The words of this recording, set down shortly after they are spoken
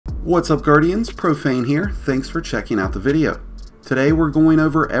What's up, Guardians? Profane here. Thanks for checking out the video. Today we're going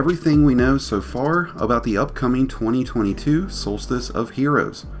over everything we know so far about the upcoming 2022 Solstice of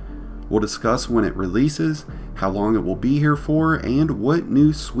Heroes. We'll discuss when it releases, how long it will be here for, and what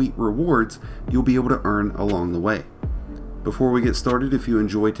new sweet rewards you'll be able to earn along the way. Before we get started, if you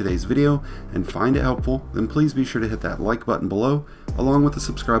enjoyed today's video and find it helpful, then please be sure to hit that like button below, along with the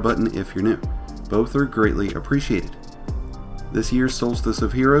subscribe button if you're new. Both are greatly appreciated. This year's Solstice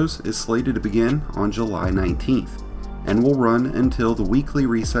of Heroes is slated to begin on July 19th, and will run until the weekly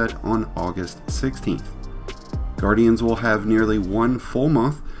reset on August 16th. Guardians will have nearly one full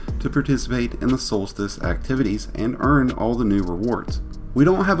month to participate in the Solstice activities and earn all the new rewards. We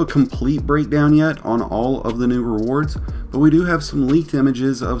don't have a complete breakdown yet on all of the new rewards, but we do have some leaked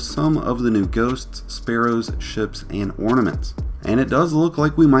images of some of the new ghosts, sparrows, ships, and ornaments. And it does look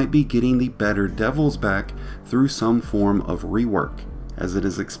like we might be getting the better devils back through some form of rework, as it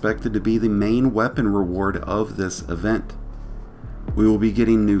is expected to be the main weapon reward of this event. We will be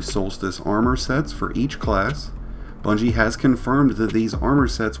getting new Solstice armor sets for each class. Bungie has confirmed that these armor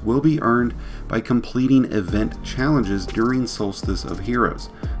sets will be earned by completing event challenges during Solstice of Heroes,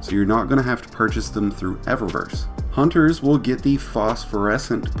 so you're not going to have to purchase them through Eververse. Hunters will get the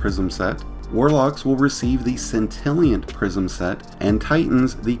Phosphorescent Prism set, Warlocks will receive the Scintillant Prism set, and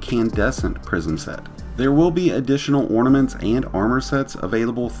Titans the Candescent Prism set. There will be additional ornaments and armor sets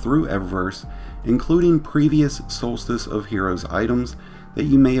available through Eververse, including previous Solstice of Heroes items that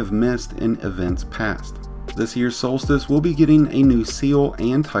you may have missed in events past. This year's Solstice will be getting a new seal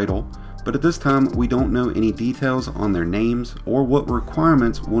and title, but at this time we don't know any details on their names or what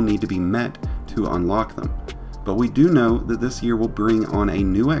requirements will need to be met to unlock them. But we do know that this year will bring on a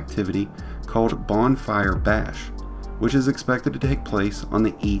new activity called Bonfire Bash, which is expected to take place on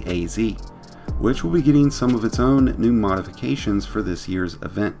the EAZ, which will be getting some of its own new modifications for this year's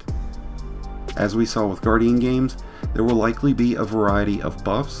event. As we saw with Guardian games, there will likely be a variety of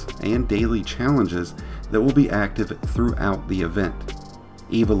buffs and daily challenges that will be active throughout the event.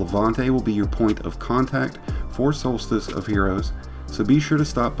 Eva Levante will be your point of contact for Solstice of Heroes, so be sure to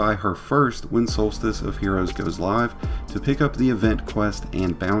stop by her first when Solstice of Heroes goes live to pick up the event quest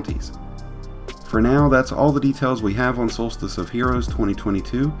and bounties. For now, that's all the details we have on Solstice of Heroes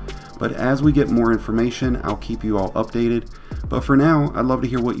 2022, but as we get more information, I'll keep you all updated. But for now, I'd love to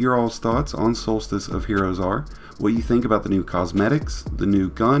hear what your all's thoughts on Solstice of Heroes are, what you think about the new cosmetics, the new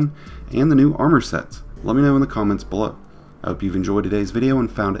gun, and the new armor sets. Let me know in the comments below. I hope you've enjoyed today's video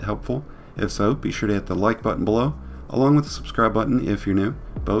and found it helpful. If so, be sure to hit the like button below, along with the subscribe button if you're new.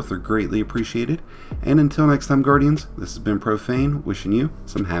 Both are greatly appreciated. And until next time, Guardians, this has been Profane, wishing you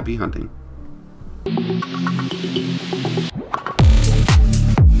some happy hunting.